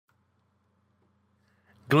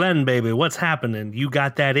Glenn, baby, what's happening? You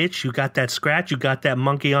got that itch? You got that scratch? You got that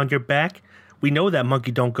monkey on your back? We know that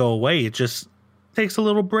monkey don't go away. It just takes a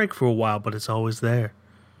little break for a while, but it's always there.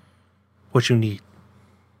 What you need?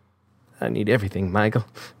 I need everything, Michael.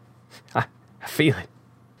 I feel it.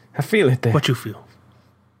 I feel it there. What you feel?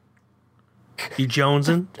 You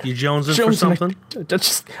jonesing? You jonesing for something?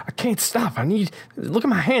 I can't stop. Look at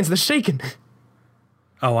my hands. They're shaking.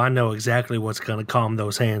 Oh, I know exactly what's going to calm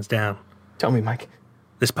those hands down. Tell me, Mike.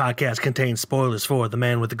 This podcast contains spoilers for The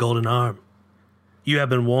Man with the Golden Arm. You have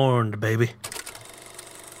been warned, baby.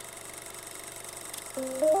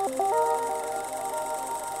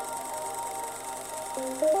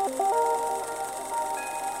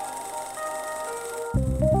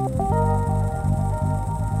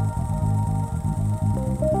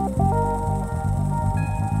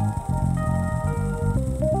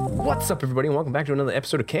 What's up, everybody, and welcome back to another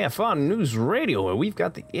episode of KFR News Radio, where we've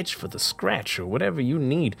got the itch for the scratch or whatever you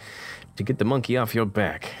need to get the monkey off your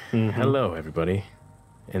back. Hello, everybody.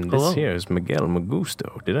 And this here is Miguel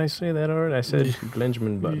Magusto. Did I say that already? I said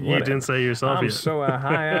Benjamin Button. You didn't say yourself I'm yet. so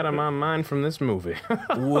high out of my mind from this movie.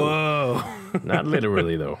 Whoa. Not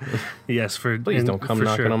literally, though. Yes, Please don't come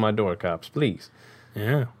knocking on my door, cops. Please.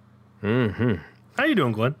 Yeah. How you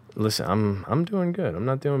doing, Glenn? Listen, I'm doing good. I'm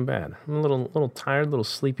not doing bad. I'm a little tired, little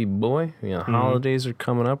sleepy boy. You know, holidays are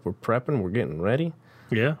coming up. We're prepping. We're getting ready.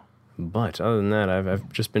 Yeah. But other than that,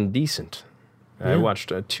 I've just been decent. I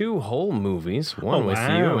watched 2 whole movies, one with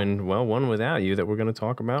you and, well, one without you that we're going to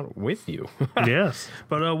talk about with you. Yes.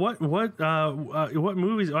 But what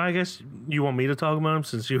movies? I guess you want me to talk about them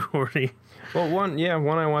since you already... Well, one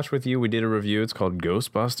I watched with you, we did a review. It's called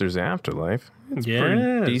Ghostbusters Afterlife. It's a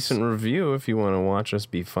pretty decent review if you want to watch us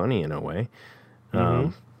be funny in a way.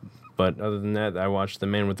 But other than that, I watched The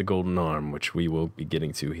Man with the Golden Arm, which we will be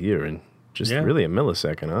getting to here in just really a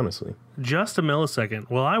millisecond, honestly. Just a millisecond.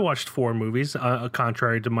 Well, I watched 4 movies,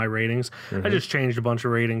 contrary to my ratings. I just changed a bunch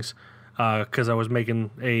of ratings because I was making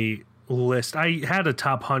a list. I had a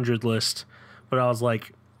top 100 list, but I was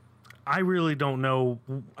like, I really don't know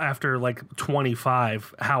after like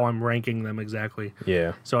 25 how I'm ranking them exactly.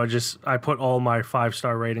 Yeah. So I put all my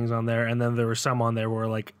 5-star ratings on there, and then there were some on there where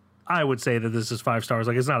like I would say that this is 5 stars.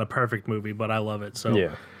 Like, it's not a perfect movie, but I love it. So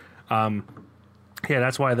yeah,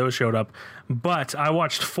 that's why those showed up. But I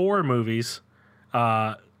watched 4 movies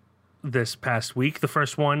this past week. The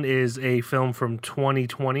first one is a film from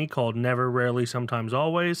 2020 called Never, Rarely, Sometimes,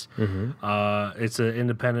 Always. It's an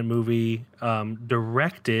independent movie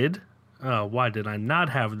directed... why did I not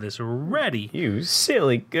have this ready? You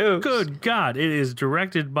silly goose. Good God. It is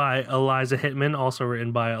directed by Eliza Hittman, also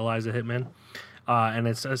written by Eliza Hittman. And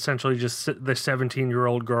it's essentially just the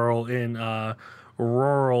 17-year-old girl in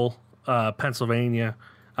rural Pennsylvania.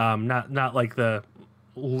 Not like the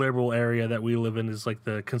liberal area that we live in, is like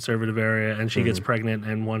the conservative area. And she gets pregnant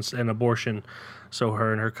and wants an abortion. So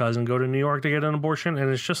her and her cousin go to New York to get an abortion.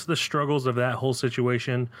 And it's just the struggles of that whole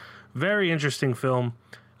situation. Very interesting film.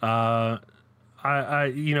 I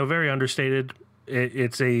very understated.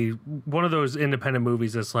 It's one of those independent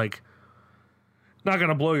movies that's like not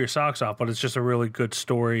gonna blow your socks off, but it's just a really good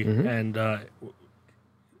story and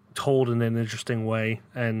told in an interesting way.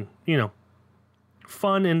 And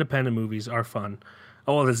fun independent movies are fun.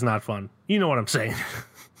 Oh, well, it's not fun. You know what I'm saying?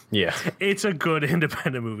 Yeah. It's a good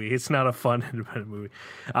independent movie. It's not a fun independent movie.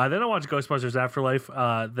 Then I watched Ghostbusters Afterlife.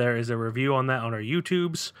 There is a review on that on our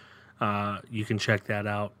YouTubes. You can check that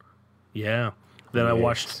out. Yeah. Then I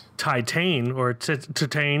watched Titane,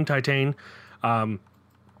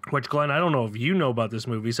 which, Glenn, I don't know if you know about this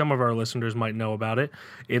movie. Some of our listeners might know about it.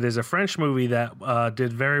 It is a French movie that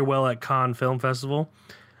did very well at Cannes Film Festival,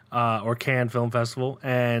 or Cannes Film Festival,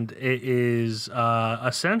 and it is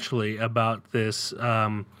essentially about this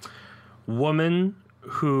woman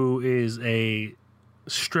who is a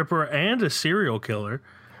stripper and a serial killer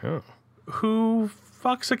who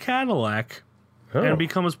fucks a Cadillac and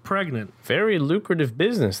becomes pregnant. Very lucrative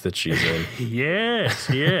business that she's in. Yes.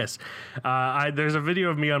 There's a video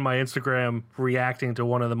of me on my Instagram reacting to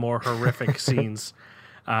one of the more horrific scenes.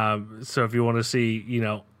 So if you want to see,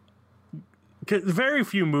 very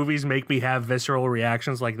few movies make me have visceral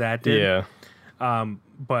reactions like that did. Yeah.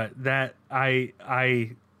 But that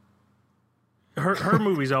her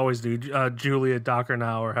movies always do. Julia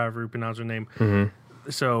Dockernau, or however you pronounce her name.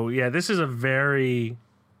 So yeah, this is a very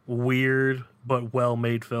weird but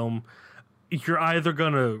well-made film. You're either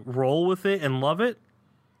gonna roll with it and love it,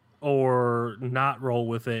 or not roll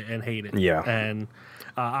with it and hate it. Yeah. And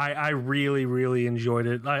I really, really enjoyed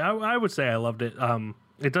it. I would say I loved it.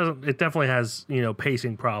 It definitely has,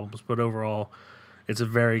 pacing problems, but overall it's a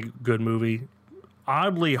very good movie.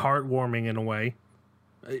 Oddly heartwarming in a way.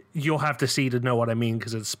 You'll have to see to know what I mean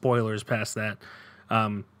because it's spoilers past that.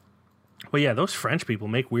 But yeah, those French people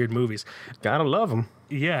make weird movies. Gotta love them.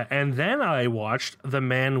 Yeah, and then I watched The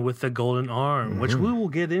Man with the Golden Arm, which we will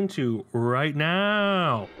get into right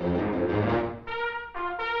now.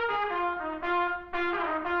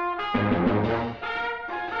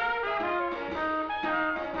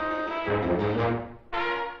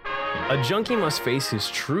 A junkie must face his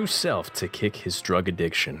true self to kick his drug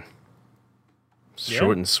addiction.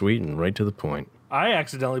 Short and sweet and right to the point. I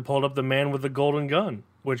accidentally pulled up The Man with the Golden Gun,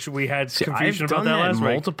 which we had confusion about that last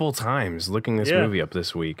week. Multiple times looking this movie up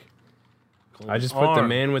this week. I just put The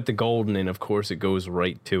Man with the Golden and of course it goes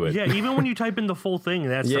right to it. Yeah, even when you type in the full thing,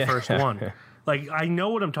 that's the first one. Like, I know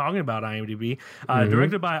what I'm talking about, IMDb.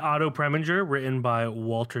 Directed by Otto Preminger, written by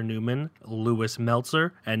Walter Newman, Louis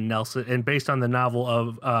Meltzer, and based on the novel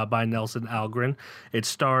of by Nelson Algren. It's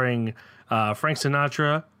starring Frank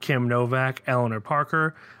Sinatra, Kim Novak, Eleanor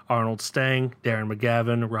Parker, Arnold Stang, Darren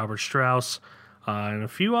McGavin, Robert Strauss, and a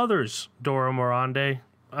few others. Dora Morande.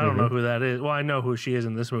 I don't know who that is. Well, I know who she is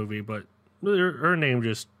in this movie, but her name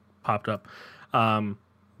just popped up.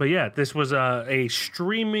 But yeah, this was a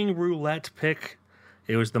streaming roulette pick.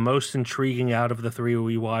 It was the most intriguing out of the three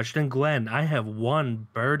we watched. And Glenn, I have one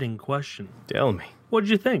burning question. Tell me. What did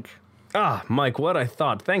you think? Mike, what I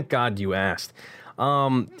thought. Thank God you asked.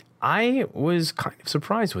 I was kind of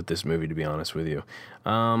surprised with this movie, to be honest with you.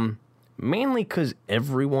 Mainly because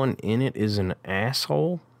everyone in it is an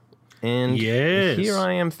asshole. And here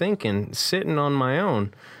I am thinking, sitting on my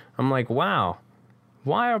own, I'm like, wow,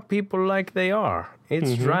 why are people like they are?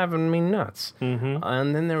 It's driving me nuts.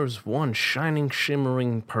 And then there was one shining,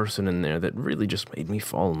 shimmering person in there that really just made me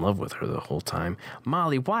fall in love with her the whole time.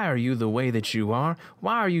 Molly, why are you the way that you are?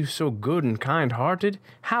 Why are you so good and kind-hearted?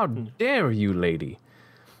 How dare you, lady?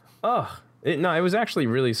 It was actually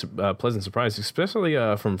really pleasant surprise, especially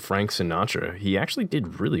from Frank Sinatra. He actually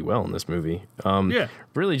did really well in this movie.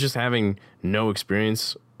 Really just having no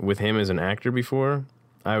experience with him as an actor before,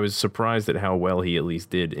 I was surprised at how well he at least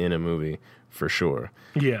did in a movie, for sure.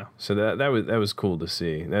 Yeah. So that was cool to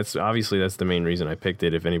see. That's the main reason I picked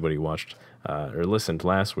it. If anybody watched or listened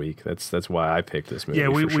last week, that's why I picked this movie. Yeah,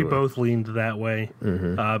 we both leaned that way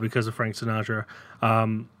because of Frank Sinatra.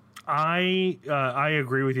 I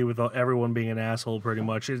agree with you with everyone being an asshole pretty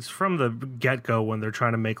much. It's from the get-go when they're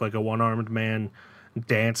trying to make like a one-armed man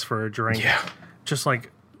dance for a drink. Yeah. Just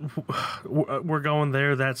like, we're going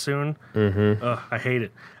there that soon. I hate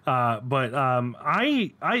it. But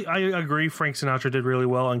I agree Frank Sinatra did really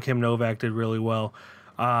well and Kim Novak did really well.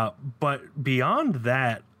 But beyond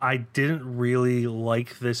that, I didn't really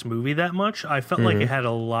like this movie that much. I felt like it had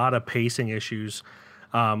a lot of pacing issues.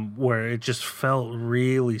 Where it just felt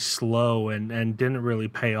really slow and didn't really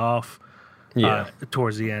pay off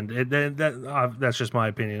towards the end. That's just my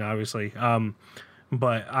opinion, obviously.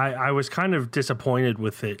 But I was kind of disappointed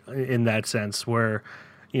with it in that sense where,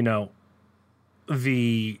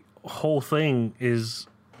 the whole thing is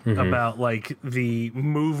about like the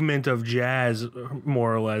movement of jazz,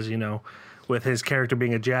 more or less, with his character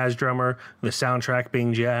being a jazz drummer, the soundtrack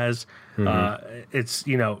being jazz. It's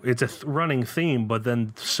it's a running theme, but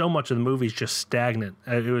then so much of the movie is just stagnant.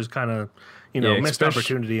 It was kind of missed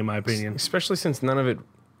opportunity in my opinion, especially since none of it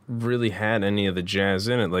really had any of the jazz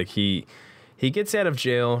in it. Like he gets out of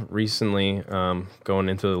jail recently, going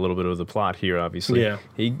into a little bit of the plot here, obviously. Yeah.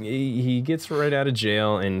 He gets right out of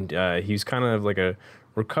jail, and he's kind of like a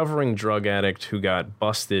recovering drug addict who got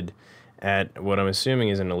busted at what I'm assuming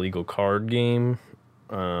is an illegal card game.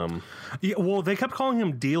 Yeah, well, they kept calling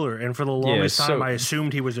him dealer, and for the longest time, I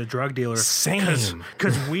assumed he was a drug dealer. Same.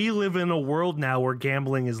 Because we live in a world now where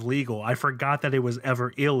gambling is legal. I forgot that it was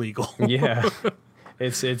ever illegal. Yeah.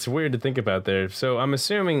 It's weird to think about there. So I'm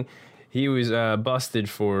assuming he was busted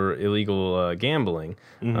for illegal gambling,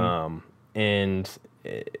 and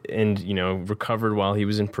recovered while he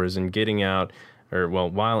was in prison. Getting out,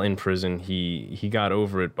 while in prison, he got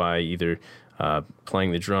over it by either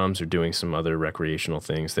playing the drums or doing some other recreational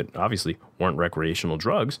things that obviously weren't recreational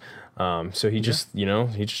drugs. So he just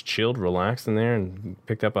chilled, relaxed in there, and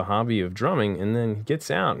picked up a hobby of drumming. And then he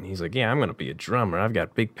gets out, and he's like, "Yeah, I'm going to be a drummer. I've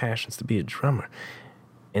got big passions to be a drummer."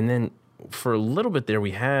 And then for a little bit there,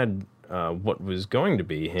 we had what was going to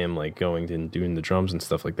be him like going and doing the drums and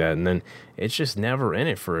stuff like that, and then it's just never in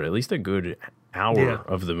it for at least a good hour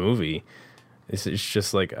of the movie. It's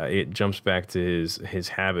just like it jumps back to his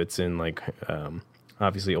habits, and like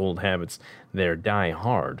obviously old habits there die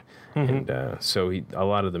hard, and so a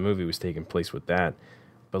lot of the movie was taking place with that,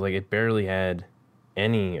 but like it barely had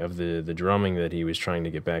any of the drumming that he was trying to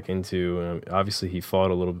get back into. Obviously, he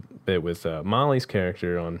fought a little bit with Molly's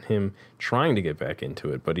character on him trying to get back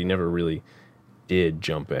into it, but he never really did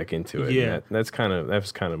jump back into it. Yeah, that was kind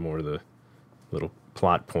of more the little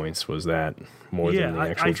plot points, was that more than the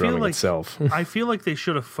actual drumming itself. I feel like they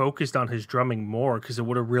should have focused on his drumming more, because it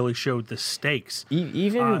would have really showed the stakes.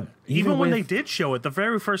 Even when they did show it, the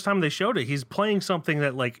very first time they showed it, he's playing something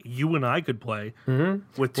that like you and I could play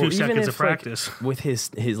with 2 seconds of practice. Like, with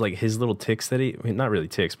his little ticks that not really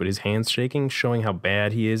ticks, but his hands shaking, showing how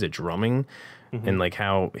bad he is at drumming. And like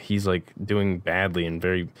how he's like doing badly and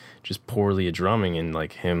very just poorly at drumming, and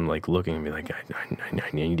like him like looking at me like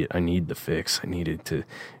I need the fix. I needed to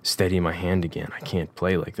steady my hand again. I can't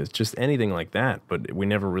play like this. Just anything like that. But we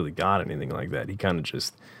never really got anything like that. He kind of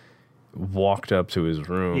just walked up to his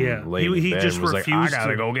room. Yeah, he just and was refused. Like, I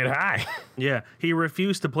gotta go get high. Yeah, he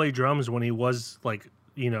refused to play drums when he was like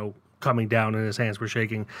coming down and his hands were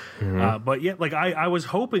shaking. But yeah, like I was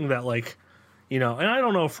hoping that like. And I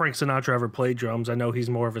don't know if Frank Sinatra ever played drums. I know he's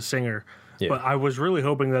more of a singer. Yeah. But I was really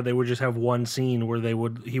hoping that they would just have one scene where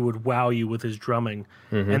he would wow you with his drumming.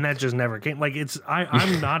 And that just never came. Like,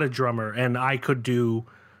 I'm not a drummer, and I could do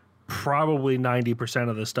probably 90%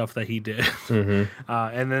 of the stuff that he did.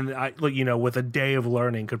 And then, with a day of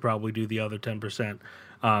learning, could probably do the other 10%.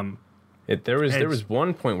 There was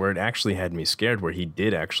one point where it actually had me scared, where he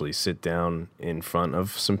did actually sit down in front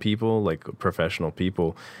of some people, like professional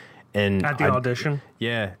people. And at the audition?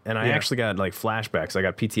 Yeah. And I actually got like flashbacks. I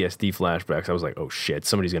got PTSD flashbacks. I was like, oh shit,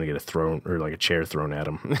 somebody's going to get a throne or like a chair thrown at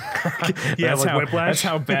him. Yeah, like Whiplash. That's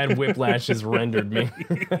how bad Whiplash has rendered me.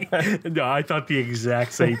 No, I thought the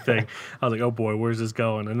exact same thing. I was like, oh boy, where's this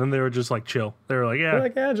going? And then they were just like, chill. They were like,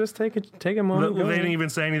 yeah. Just take a moment. They didn't even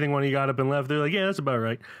say anything when he got up and left. They're like, yeah, that's about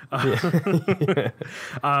right.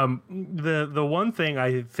 The one thing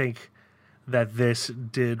I think that this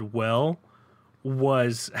did well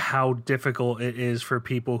was how difficult it is for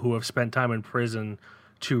people who have spent time in prison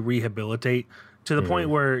to rehabilitate, to the point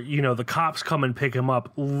where, the cops come and pick him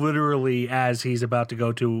up literally as he's about to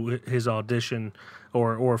go to his audition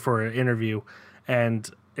or for an interview. And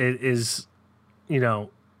it is, it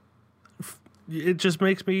just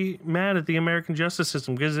makes me mad at the American justice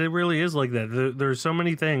system, because it really is like that. There's so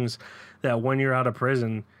many things that when you're out of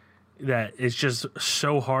prison that it's just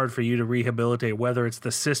so hard for you to rehabilitate, whether it's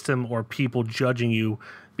the system or people judging you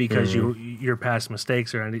because your past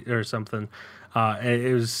mistakes or something.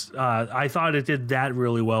 It was I thought it did that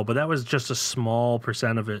really well, but that was just a small %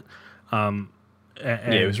 of it.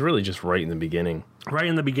 It was really just right in the beginning. Right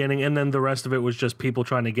in the beginning, and then the rest of it was just people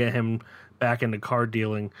trying to get him back into card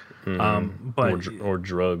dealing, or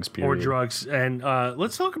drugs, period. Or drugs. And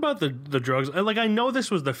let's talk about the drugs. Like, I know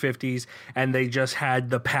this was the 50s, and they just had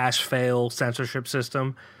the pass-fail censorship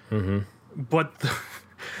system, but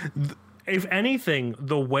if anything,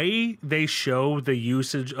 the way they show the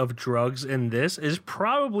usage of drugs in this is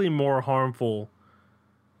probably more harmful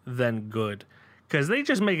than good, because they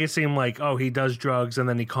just make it seem like, oh, he does drugs and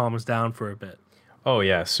then he calms down for a bit. Oh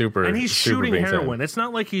yeah, super. And he's super shooting heroin. It's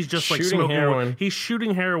not like he's just like smoking heroin. He's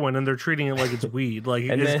shooting heroin, and they're treating it like it's weed. Like,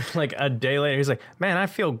 and then like a day later, he's like, "Man, I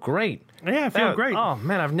feel great. Yeah, I feel great. Oh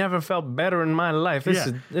man, I've never felt better in my life.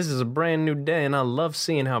 This is a brand new day, and I love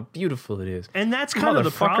seeing how beautiful it is." And that's kind of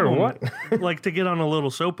the problem. What? Like, to get on a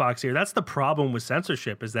little soapbox here, that's the problem with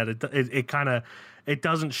censorship, is that it kind of. It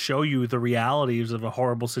doesn't show you the realities of a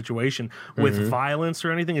horrible situation with violence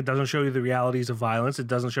or anything. It doesn't show you the realities of violence. It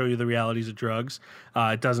doesn't show you the realities of drugs.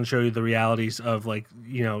 It doesn't show you the realities of, like,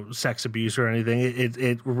 sex abuse or anything.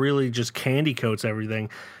 It really just candy coats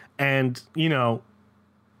everything. And,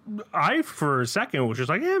 I, for a second, was just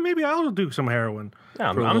like, yeah, maybe I'll do some heroin.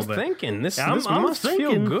 Yeah, I'm thinking this must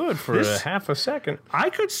feel good for a half a second.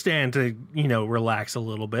 I could stand to, relax a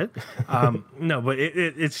little bit. No, but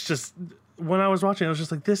it's just... When I was watching, I was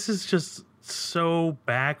just like, this is just so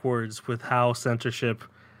backwards with how censorship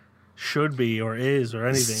should be or is or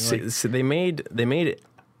anything. So they made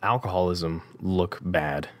alcoholism look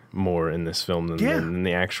bad more in this film than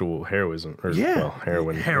the actual heroism.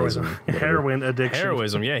 Heroin addiction.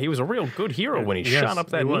 Heroism, yeah. He was a real good hero when he shot up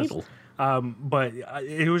that needle. But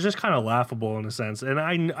it was just kind of laughable in a sense, and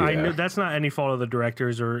I know that's not any fault of the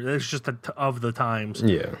directors, or it's just of the times.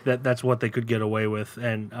 Yeah, that's what they could get away with,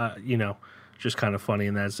 and just kind of funny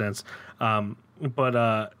in that sense.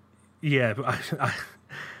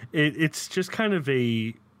 It's just kind of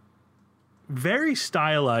a very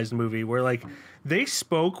stylized movie where, like, they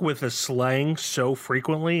spoke with a slang so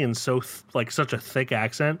frequently and so such a thick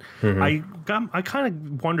accent. I kind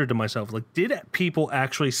of wondered to myself, like, did people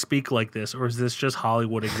actually speak like this, or is this just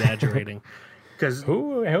Hollywood exaggerating? Because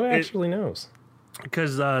who actually knows?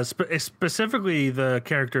 because specifically the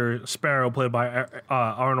character Sparrow, played by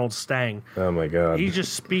Arnold Stang. Oh my god, he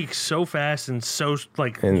just speaks so fast and so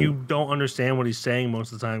like you don't understand what he's saying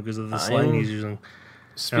most of the time because of the slang he's using.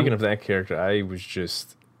 Speaking of that character,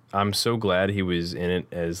 I'm so glad he was in it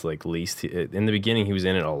as like least. In the beginning, he was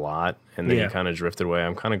in it a lot, and then he kind of drifted away.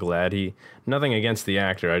 I'm kind of glad nothing against the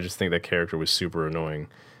actor. I just think that character was super annoying.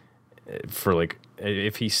 For like,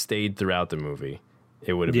 if he stayed throughout the movie,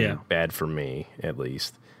 it would have been bad for me at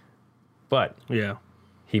least. But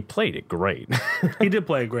he played it great. He did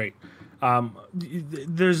play it great.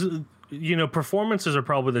 There's, performances are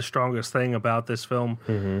probably the strongest thing about this film.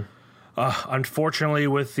 Mm-hmm. Unfortunately,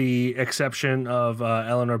 with the exception of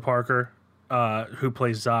Eleanor Parker, who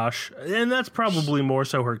plays Zosh, and that's probably more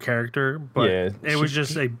so her character, but it was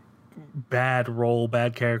just a bad role,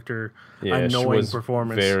 bad character, annoying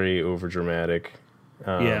performance. Very overdramatic.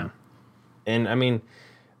 And I mean,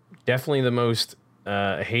 definitely the most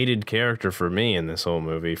hated character for me in this whole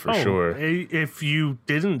movie, for sure. If you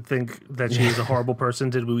didn't think that she was a horrible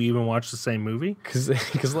person, did we even watch the same movie?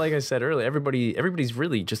 Because like I said earlier, everybody's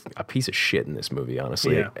really just a piece of shit in this movie,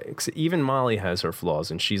 honestly. Yeah. Even Molly has her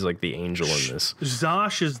flaws, and she's like the angel in this.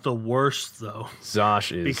 Zosh is the worst, though.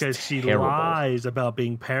 Zosh is because she terrible. Lies about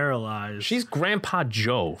being paralyzed. She's Grandpa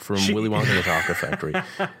Joe from Willy Wonka and the Chocolate Factory.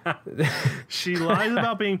 She lies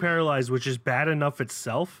about being paralyzed, which is bad enough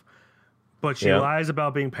itself. But she lies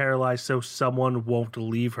about being paralyzed so someone won't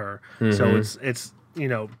leave her. Mm-hmm. So it's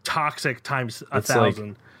toxic times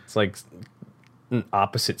 1,000. It's like an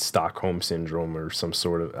opposite Stockholm syndrome or some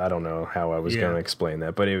sort of, I don't know how I was going to explain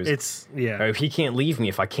that, but he can't leave me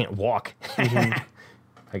if I can't walk. Mm-hmm.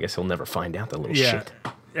 I guess he'll never find out, that little shit.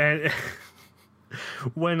 And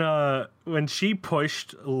when she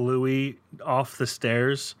pushed Louis off the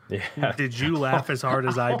stairs, did you laugh as hard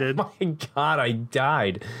as I did? Oh my god, I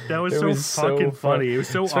died. That was so fucking funny. It was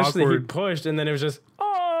so especially awkward. He pushed, and then it was just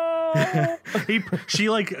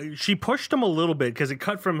she pushed him a little bit because it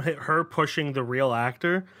cut from her pushing the real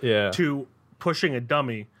actor to pushing a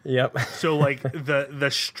dummy. Yep. So like the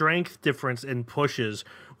strength difference in pushes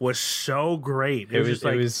was so great. It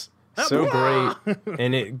was so great,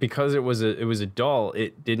 and because it was a doll,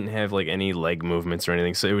 it didn't have like any leg movements or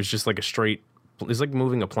anything, so it was just like it's like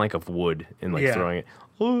moving a plank of wood and like throwing it.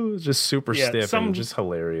 Oh, it's just super stiff and just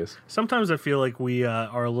hilarious. Sometimes I feel like we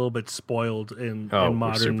are a little bit spoiled in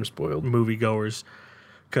modern moviegoers,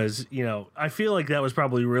 because I feel like that was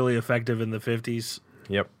probably really effective in the 50s.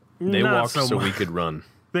 Yep, they walked so we could run.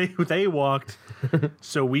 They walked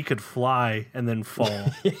so we could fly and then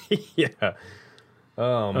fall. Yeah.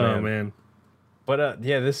 Oh man. But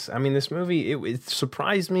this movie, it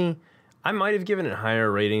surprised me. I might have given it a higher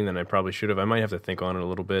rating than I probably should have. I might have to think on it a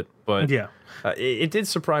little bit, but it did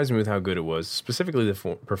surprise me with how good it was, specifically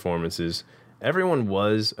the performances. Everyone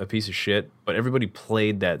was a piece of shit, but everybody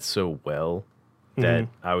played that so well that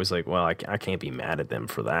I was like, well, I can't be mad at them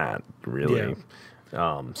for that, really.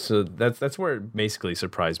 Yeah. So that's where it basically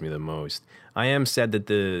surprised me the most. I am sad that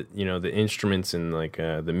the instruments and like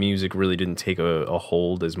the music really didn't take a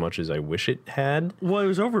hold as much as I wish it had. Well, it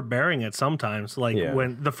was overbearing at sometimes. Like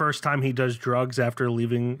when the first time he does drugs after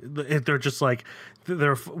leaving, they're just like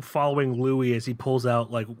they're following Louis as he pulls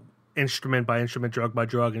out like instrument by instrument, drug by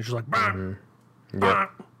drug, and it's just like bah, bah,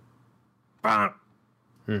 bah,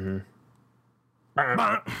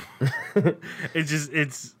 bah.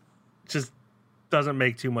 It's just doesn't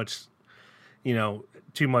make too much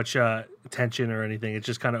tension or anything. It's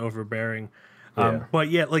just kind of overbearing. But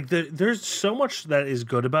like there's so much that is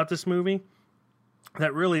good about this movie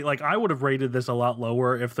that really, like, I would have rated this a lot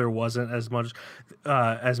lower if there wasn't as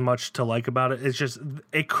much to like about it. It's just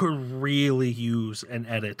it could really use an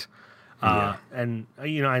edit. And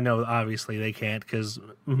I know obviously they can't, because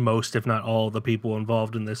most, if not all, the people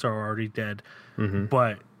involved in this are already dead. Mm-hmm.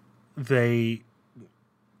 But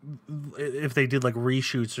if they did like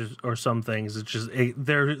reshoots or some things, it's just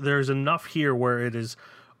there's enough here where it is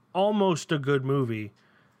almost a good movie,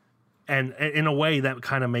 and in a way that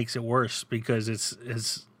kind of makes it worse, because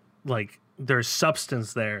it's like there's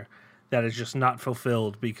substance there that is just not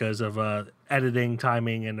fulfilled because of editing,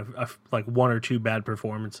 timing, and like one or two bad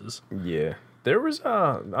performances. Yeah. There was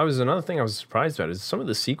another thing I was surprised about is some of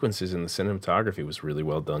the sequences in the cinematography was really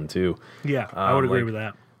well done too. Yeah, I would agree with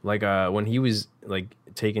that. Like when he was like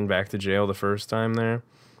taken back to jail the first time there,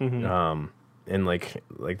 and like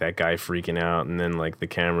that guy freaking out, and then like the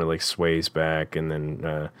camera like sways back, and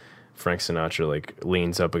then Frank Sinatra like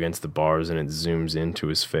leans up against the bars and it zooms into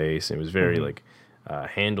his face. It was very like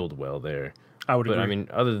handled well there. I would agree. But I mean,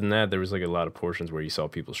 other than that, there was like a lot of portions where you saw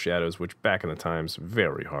people's shadows, which back in the times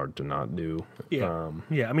very hard to not do. Yeah,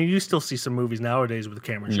 yeah. I mean, you still see some movies nowadays with a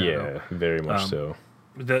camera shadow. Yeah, very much so.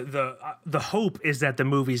 The hope is that the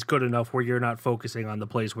movie's good enough where you're not focusing on the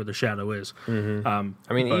place where the shadow is. Mm-hmm.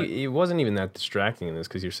 I mean, it wasn't even that distracting in this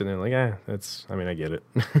because you're sitting there like, that's. I mean, I get it.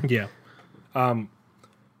 Yeah.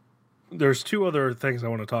 There's two other things I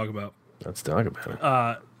want to talk about. Let's talk about it.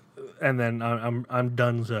 And then I'm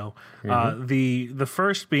done. So, Mm-hmm. The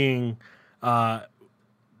first being, were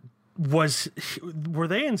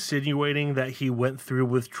they insinuating that he went through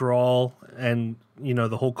withdrawal and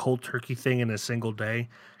the whole cold turkey thing in a single day?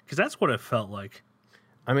 Because that's what it felt like.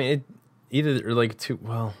 I mean, it either like too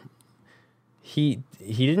well. He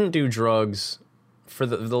didn't do drugs for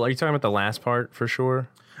the. Are you talking about the last part for sure?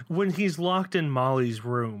 When he's locked in Molly's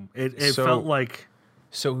room, it felt like.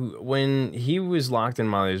 So when he was locked in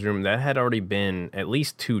Molly's room, that had already been at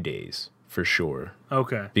least 2 days for sure.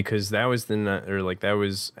 Okay. Because that was that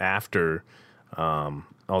was after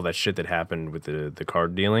all that shit that happened with the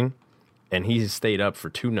card dealing, and he stayed up for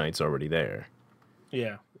 2 nights already there.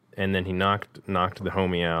 Yeah. And then he knocked the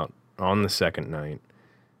homie out on the second night.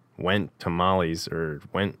 Went to Molly's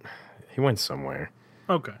he went somewhere.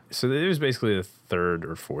 Okay. So it was basically the 3rd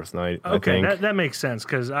or 4th night. Okay, I think. that makes sense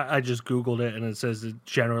because I just Googled it and it says it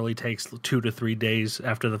generally takes 2 to 3 days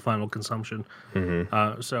after the final consumption.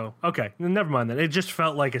 Mm-hmm. So, okay, never mind that. It just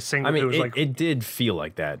felt like a single. I mean, it was it did feel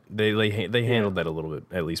like that. They handled that a little bit,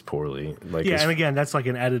 at least poorly. Like and again, that's like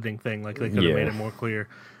an editing thing. Like they could have made it more clear.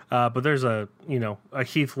 But there's a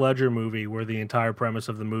Heath Ledger movie where the entire premise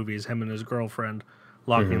of the movie is him and his girlfriend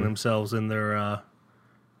locking themselves in their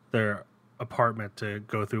apartment to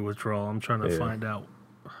go through withdrawal. I'm trying to find out.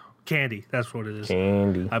 Candy, that's what it is.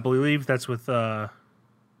 Candy. I believe that's with Avi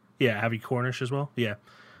Cornish as well. Yeah.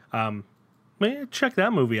 Man, check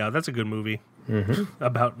that movie out. That's a good movie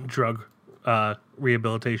about drug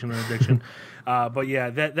rehabilitation or addiction. But yeah,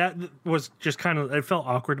 that was just kind of, it felt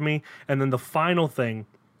awkward to me. And then the final thing,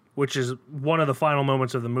 which is one of the final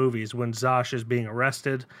moments of the movie, is when Zosh is being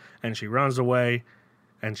arrested and she runs away.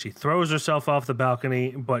 And she throws herself off the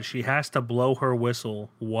balcony, but she has to blow her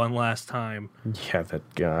whistle one last time. Yeah,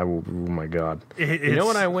 that guy. Oh my God! You know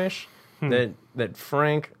what I wish that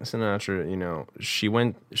Frank Sinatra. She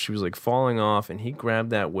was like falling off, and he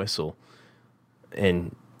grabbed that whistle,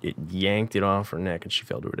 and it yanked it off her neck, and she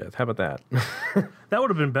fell to her death. How about that? That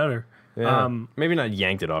would have been better. Yeah. Maybe not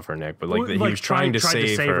yanked it off her neck, but he was trying to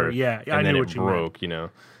save her. Yeah, and I then knew it what you broke.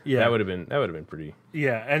 meant. Yeah, that would have been pretty.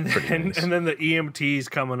 Yeah, and nice. And then the EMTs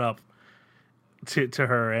coming up to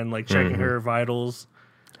her and like checking her vitals.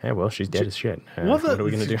 Yeah, well, she's dead as shit. What are we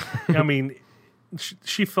gonna do? I mean,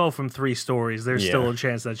 she fell from 3 stories. There's still a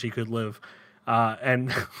chance that she could live,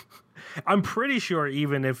 and I'm pretty sure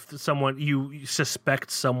even if you suspect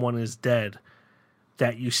someone is dead,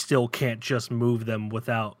 that you still can't just move them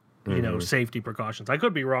without safety precautions. I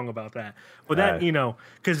could be wrong about that, but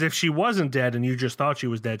because if she wasn't dead and you just thought she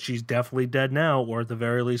was dead, she's definitely dead now, or at the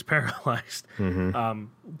very least paralyzed.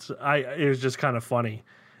 It was just kind of funny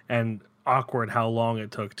and awkward how long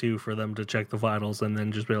it took too for them to check the vitals and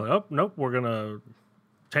then just be like, oh nope, we're gonna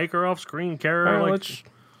take her off screen, carry her.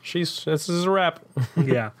 This is a wrap.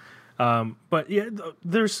 Yeah, but yeah,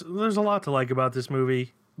 there's a lot to like about this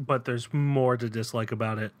movie, but there's more to dislike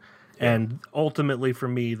about it. And ultimately, for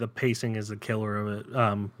me, the pacing is the killer of it.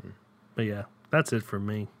 But yeah, that's it for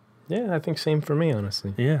me. Yeah, I think same for me,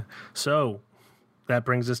 honestly. Yeah. So that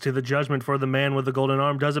brings us to the judgment for The Man with the Golden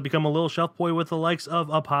Arm. Does it become a little shelf boy with the likes of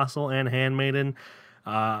Apostle and Handmaiden?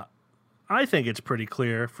 I think it's pretty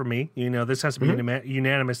clear for me. This has to be a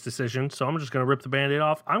unanimous decision. So I'm just going to rip the Band-Aid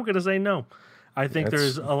off. I'm going to say no. I think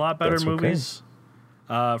there's a lot better movies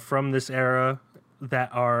from this era that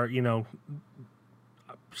are,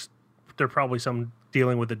 there are probably some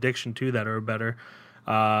dealing with addiction too that are better.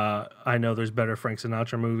 I know there's better Frank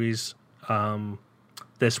Sinatra movies.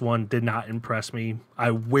 This one did not impress me.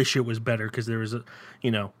 I wish it was better because there was a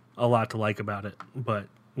lot to like about it. But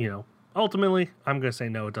ultimately, I'm gonna say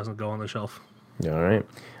no. It doesn't go on the shelf. All right.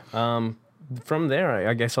 From there,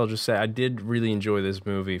 I guess I'll just say I did really enjoy this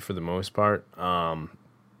movie for the most part.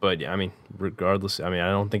 But I mean, regardless, I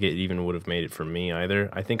don't think it even would have made it for me either.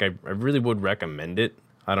 I think I really would recommend it.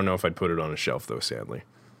 I don't know if I'd put it on a shelf though, sadly.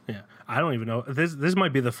 Yeah, I don't even know. This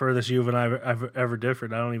might be the furthest you and I have ever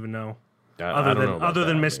differed. I don't even know. Other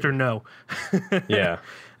than Mr. No. Yeah.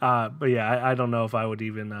 But yeah, I don't know if I would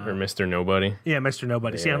even. Or Mr. Nobody. Yeah, Mr.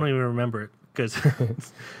 Nobody. Yeah. See, I don't even remember it. because,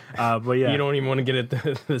 but yeah. You don't even want to get it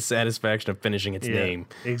the satisfaction of finishing its name.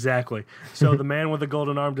 Exactly. So The Man with the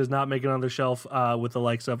Golden Arm does not make it on the shelf with the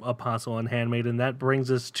likes of Apostle and Handmaiden. That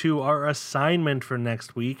brings us to our assignment for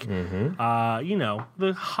next week.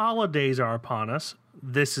 The holidays are upon us.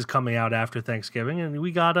 This is coming out after Thanksgiving, and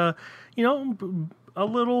we got a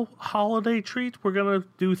little holiday treat. We're going to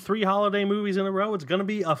do 3 holiday movies in a row. It's going to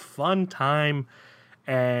be a fun time.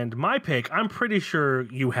 And my pick, I'm pretty sure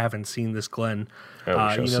you haven't seen this, Glenn.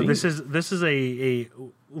 This is a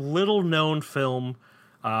little known film.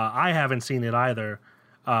 I haven't seen it either.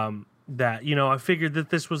 I figured that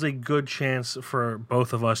this was a good chance for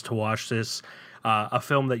both of us to watch this. A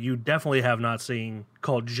film that you definitely have not seen,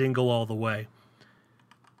 called Jingle All the Way.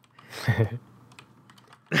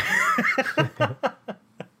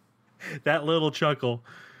 That little chuckle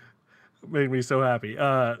made me so happy.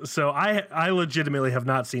 So I legitimately have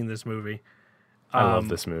not seen this movie. I love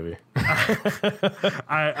this movie.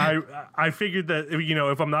 I figured that,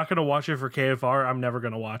 if I'm not going to watch it for KFR, I'm never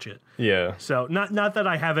going to watch it. Yeah. So not that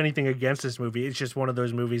I have anything against this movie. It's just one of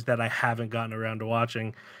those movies that I haven't gotten around to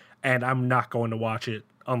watching, and I'm not going to watch it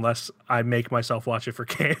unless I make myself watch it for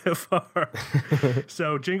KFR.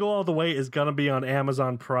 So Jingle All the Way is going to be on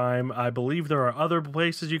Amazon Prime. I believe there are other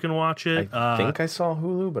places you can watch it. I think I saw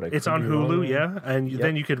Hulu, but it's on Hulu, yeah. And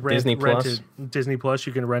then you could rent it. Disney Plus,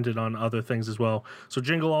 you can rent it on other things as well. So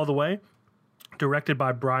Jingle All the Way, directed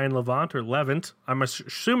by Brian Levant, or Levant. I'm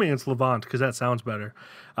assuming it's Levant because that sounds better.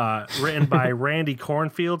 Written by Randy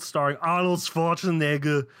Cornfield, starring Arnold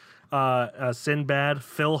Schwarzenegger, Sinbad,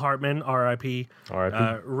 Phil Hartman, R.I.P.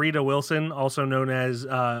 Rita Wilson, also known as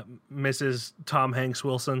Mrs. Tom Hanks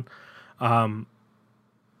Wilson.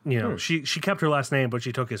 She kept her last name, but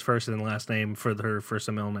she took his first and last name for her first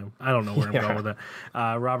and middle name. I don't know where I'm going with that.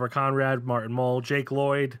 Robert Conrad, Martin Mull, Jake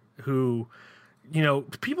Lloyd, who,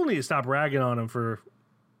 people need to stop ragging on him for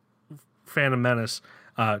Phantom Menace.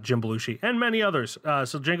 Jim Belushi, and many others.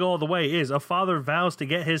 So Jingle All the Way is: a father vows to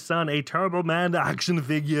get his son a Turbo Man action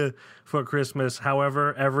figure for Christmas.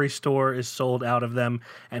 However, every store is sold out of them,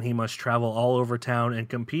 and he must travel all over town and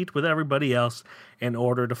compete with everybody else in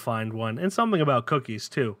order to find one. And something about cookies,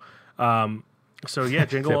 too.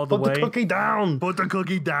 Jingle All the Way. Put the cookie down. Put the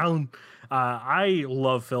cookie down. I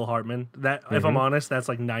love Phil Hartman. If I'm honest, that's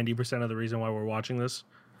like 90% of the reason why we're watching this.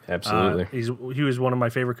 Absolutely. He was one of my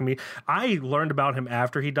favorite comedians. I learned about him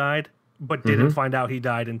after he died, but didn't find out he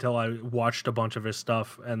died until I watched a bunch of his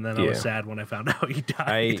stuff, and then I was sad when I found out he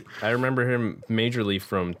died. I remember him majorly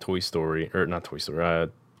from Toy Story, or not Toy Story,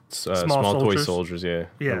 Small Toy Soldiers, yeah.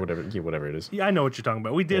 Or whatever it is. Yeah, I know what you're talking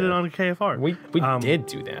about. We did it on KFR. We did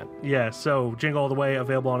do that. Yeah, so Jingle All the Way,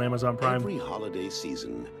 available on Amazon Prime. Every holiday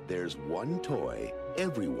season, there's one toy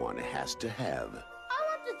everyone has to have. I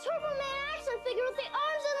want the Turbo Man action figure with the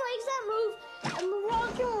arms and legs that move, and the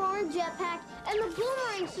rock and roll jetpack, and the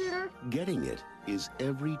boomerang shooter. Getting it is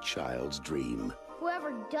every child's dream.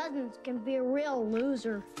 Whoever doesn't can be a real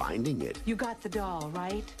loser. Finding it You got the doll,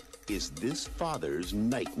 right? is this father's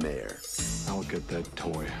nightmare. I'll get that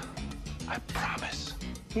toy. I promise.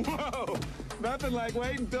 Whoa! Nothing like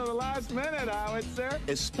waiting till the last minute, Howitzer.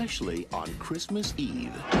 Especially on Christmas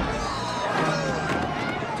Eve.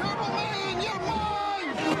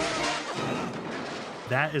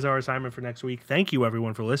 That is our assignment for next week. Thank you,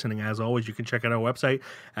 everyone, for listening. As always, you can check out our website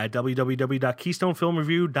at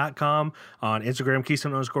www.KeystoneFilmReview.com, on Instagram,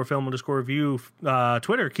 Keystone_Film_Review,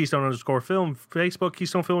 Twitter, Keystone_Film, Facebook,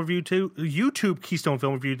 Keystone Film Review, YouTube, Keystone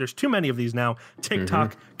Film Review. There's too many of these now.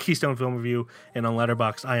 TikTok, Keystone Film Review, and on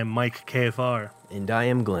Letterboxd, I am Mike KFR. And I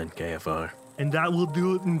am Glenn KFR. And that will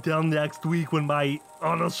do it until next week, when my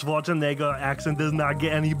Arnold Schwarzenegger accent does not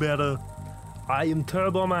get any better. I am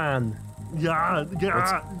Turbo Man. Yeah.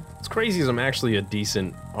 It's crazy as I'm actually a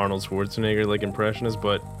decent Arnold Schwarzenegger impressionist,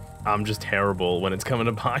 but I'm just terrible when it's coming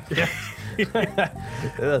to podcast.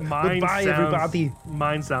 Goodbye, everybody.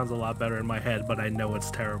 Mine sounds a lot better in my head, but I know it's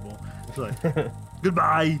terrible. It's like,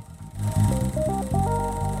 goodbye.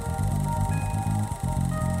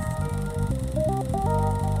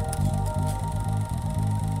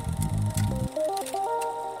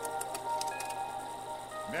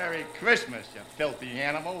 Merry Christmas, you filthy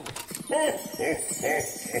animal.